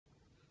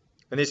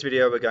In this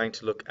video, we're going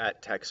to look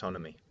at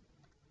taxonomy.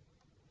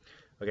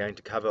 We're going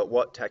to cover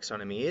what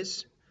taxonomy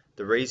is,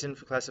 the reason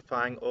for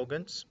classifying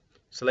organs,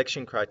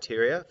 selection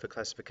criteria for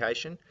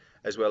classification,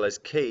 as well as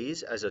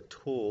keys as a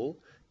tool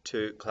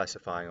to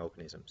classifying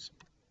organisms.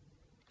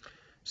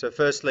 So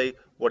firstly,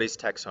 what is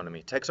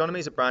taxonomy? Taxonomy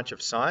is a branch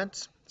of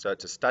science, so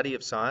it's a study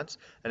of science,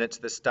 and it's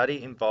the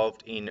study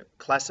involved in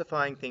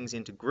classifying things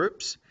into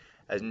groups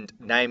and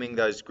naming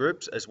those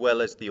groups as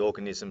well as the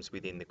organisms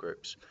within the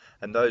groups.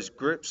 And those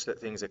groups that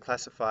things are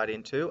classified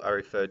into are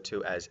referred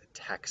to as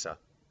taxa.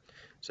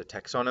 So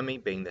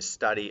taxonomy being the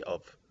study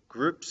of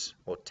groups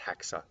or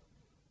taxa.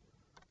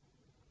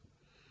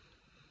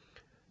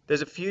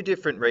 There's a few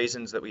different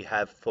reasons that we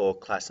have for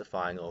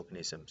classifying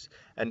organisms.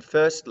 And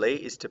firstly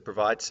is to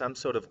provide some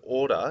sort of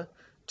order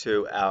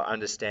to our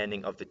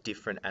understanding of the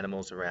different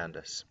animals around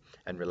us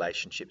and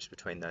relationships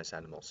between those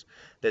animals.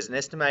 There's an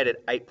estimated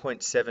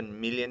 8.7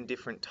 million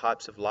different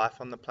types of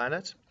life on the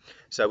planet.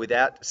 So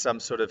without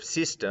some sort of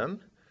system,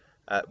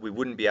 we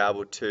wouldn't be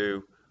able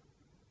to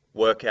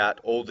work out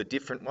all the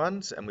different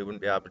ones, and we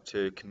wouldn't be able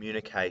to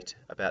communicate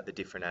about the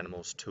different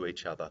animals to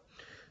each other.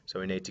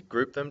 So we need to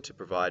group them to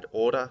provide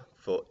order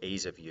for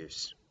ease of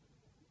use.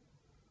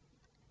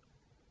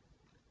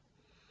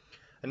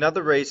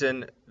 Another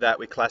reason that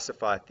we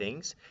classify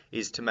things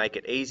is to make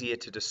it easier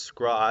to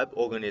describe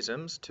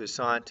organisms to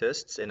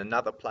scientists in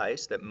another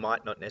place that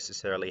might not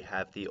necessarily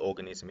have the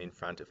organism in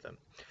front of them.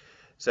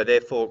 So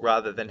therefore,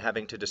 rather than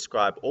having to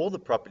describe all the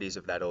properties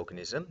of that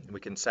organism, we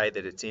can say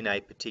that it's in a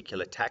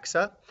particular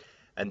taxa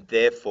and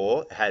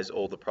therefore has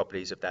all the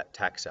properties of that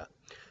taxa.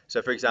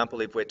 So for example,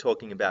 if we're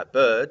talking about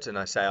birds and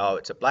I say, oh,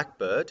 it's a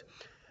blackbird,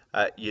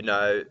 you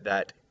know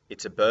that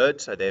it's a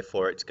bird, so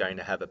therefore it's going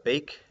to have a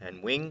beak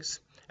and wings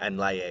and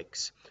lay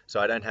eggs. So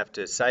I don't have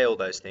to say all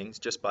those things.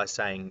 Just by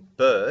saying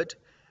bird,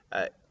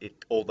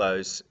 all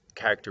those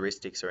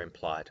characteristics are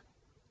implied.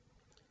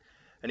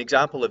 An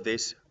example of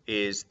this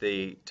is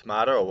the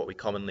tomato, or what we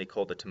commonly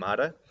call the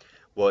tomato,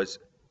 was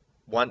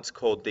once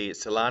called the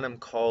Solanum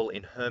col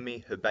in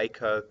Hermi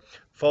herbaceae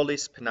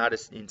folis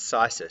pinnatus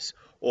incisus,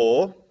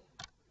 or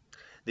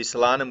the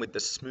solanum with the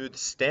smooth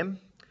stem,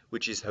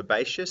 which is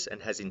herbaceous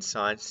and has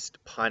incised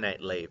pinnate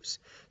leaves.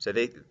 So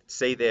they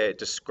see they're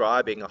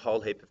describing a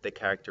whole heap of the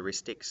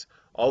characteristics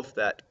of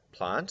that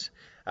plant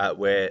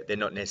where they're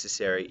not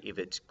necessary if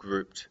it's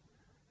grouped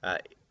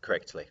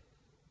correctly.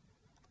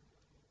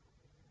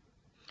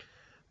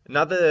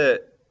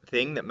 Another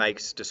thing that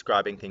makes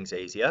describing things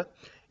easier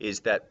is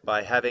that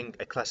by having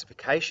a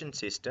classification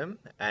system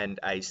and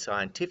a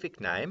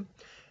scientific name,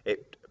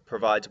 it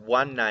provides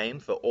one name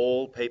for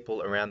all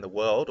people around the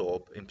world,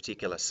 or in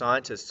particular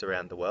scientists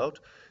around the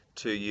world,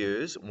 to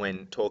use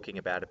when talking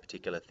about a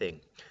particular thing.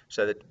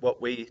 So that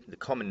the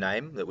common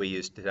name that we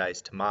use today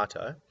is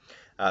tomato,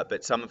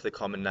 but some of the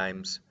common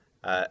names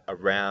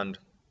around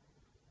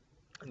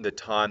the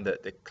time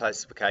that the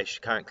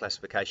current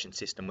classification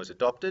system was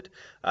adopted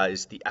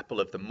is the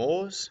apple of the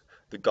Moors,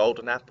 the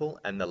golden apple,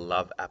 and the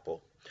love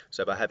apple.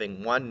 So by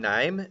having one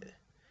name,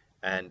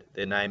 and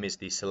the name is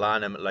the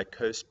Solanum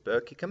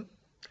lycospercicum,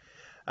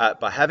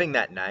 by having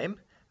that name,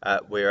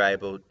 we're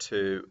able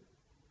to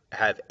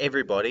have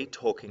everybody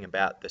talking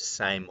about the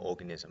same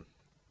organism.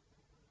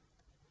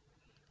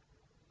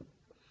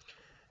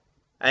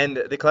 And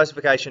the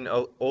classification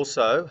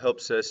also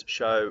helps us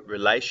show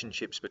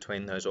relationships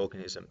between those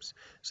organisms.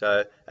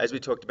 So as we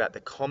talked about the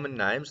common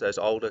names, those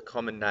older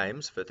common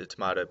names for the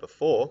tomato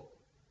before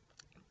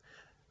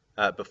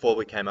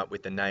we came up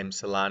with the name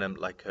Solanum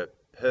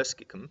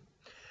lycospercicum,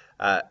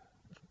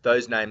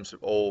 those names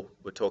all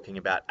were talking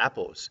about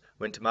apples,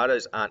 when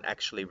tomatoes aren't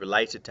actually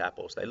related to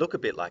apples. They look a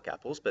bit like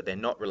apples, but they're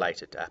not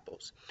related to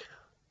apples.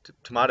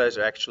 Tomatoes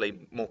are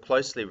actually more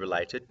closely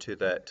related to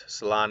that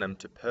Solanum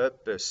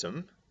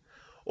tuberosum,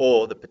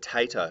 or the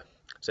potato.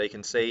 So you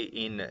can see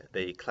in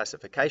the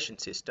classification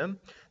system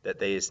that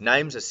these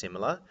names are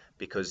similar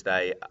because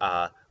they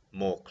are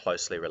more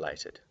closely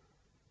related.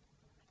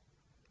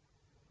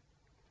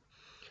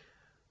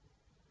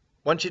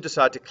 Once you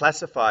decide to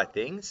classify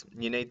things,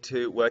 you need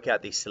to work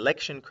out the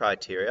selection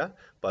criteria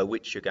by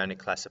which you're going to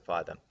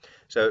classify them.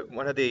 So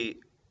one of the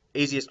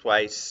easiest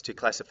ways to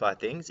classify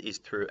things is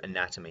through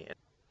anatomy.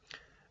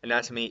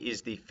 Anatomy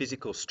is the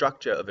physical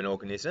structure of an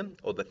organism,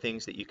 or the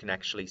things that you can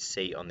actually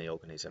see on the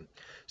organism.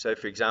 So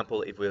for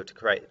example, if we were to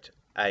create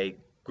a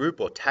group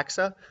or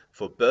taxa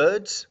for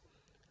birds,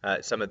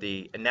 some of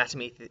the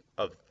anatomy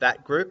of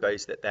that group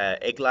is that they're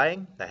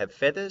egg-laying, they have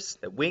feathers,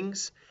 they're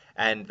wings,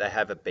 and they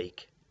have a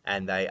beak,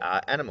 and they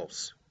are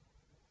animals.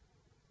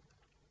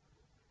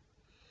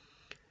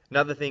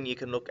 Another thing you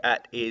can look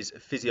at is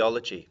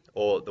physiology,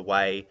 or the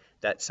way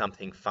that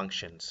something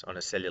functions on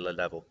a cellular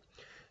level.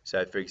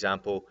 So for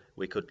example,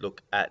 we could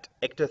look at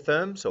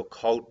ectotherms, or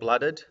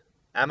cold-blooded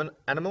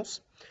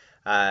animals.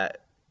 And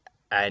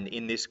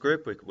in this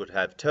group, we would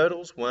have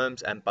turtles,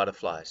 worms, and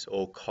butterflies,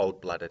 all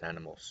cold-blooded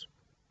animals.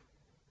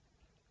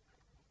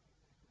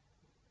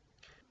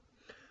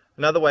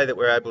 Another way that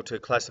we're able to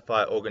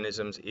classify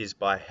organisms is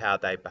by how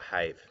they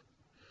behave.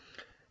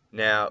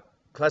 Now,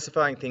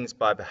 Classifying things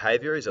by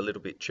behavior is a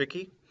little bit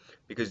tricky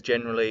because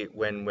generally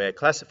when we're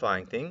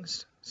classifying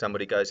things,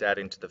 somebody goes out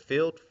into the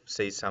field,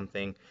 sees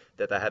something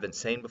that they haven't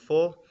seen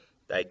before,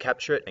 they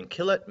capture it and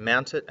kill it,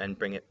 mount it and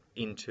bring it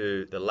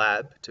into the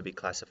lab to be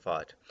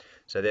classified.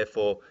 So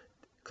therefore,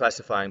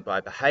 classifying by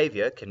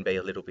behavior can be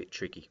a little bit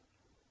tricky.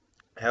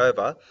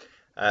 However,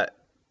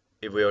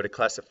 if we were to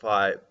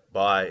classify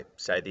by,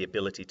 say, the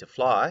ability to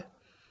fly,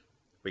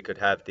 we could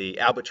have the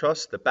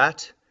albatross, the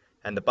bat,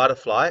 and the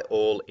butterfly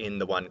all in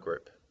the one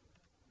group.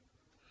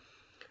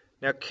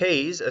 Now,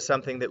 keys are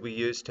something that we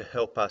use to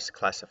help us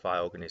classify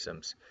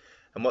organisms.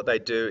 And what they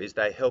do is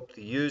they help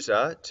the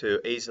user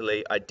to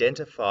easily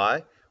identify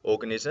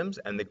organisms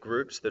and the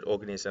groups that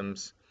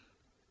organisms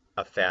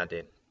are found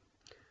in.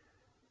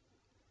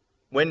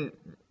 When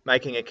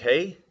making a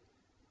key,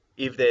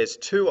 if there's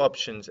two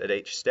options at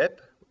each step,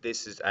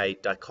 this is a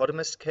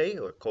dichotomous key,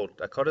 or called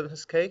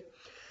dichotomous key.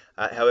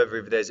 However,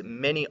 if there's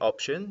many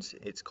options,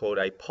 it's called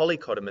a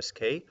polychotomous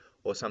key,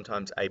 or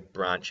sometimes a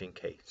branching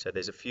key. So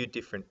there's a few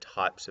different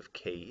types of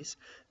keys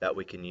that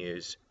we can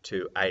use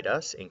to aid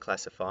us in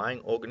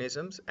classifying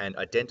organisms and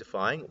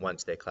identifying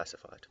once they're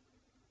classified.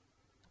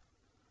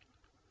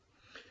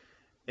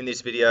 In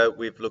this video,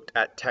 we've looked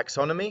at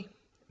taxonomy,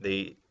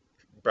 the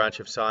branch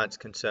of science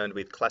concerned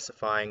with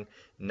classifying,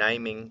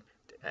 naming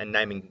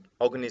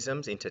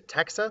organisms into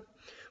taxa.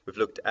 We've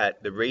looked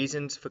at the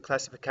reasons for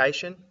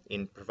classification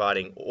in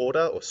providing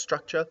order or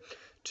structure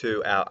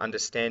to our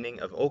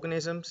understanding of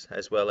organisms,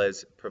 as well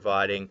as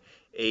providing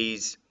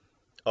ease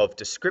of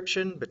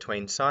description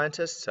between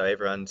scientists, so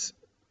everyone's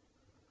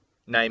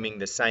naming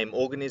the same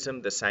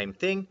organism, the same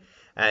thing,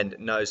 and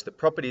knows the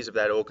properties of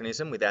that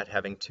organism without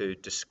having to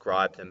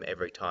describe them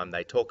every time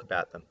they talk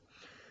about them.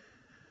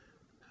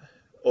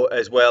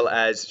 As well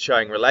as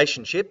showing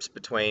relationships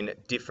between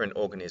different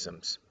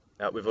organisms.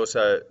 We've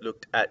also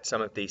looked at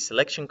some of the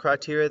selection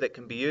criteria that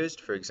can be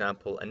used, for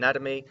example,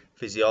 anatomy,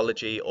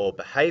 physiology, or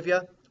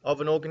behavior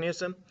of an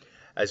organism,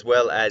 as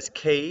well as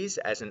keys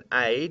as an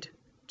aid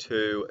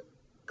to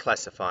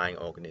classifying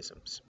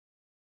organisms.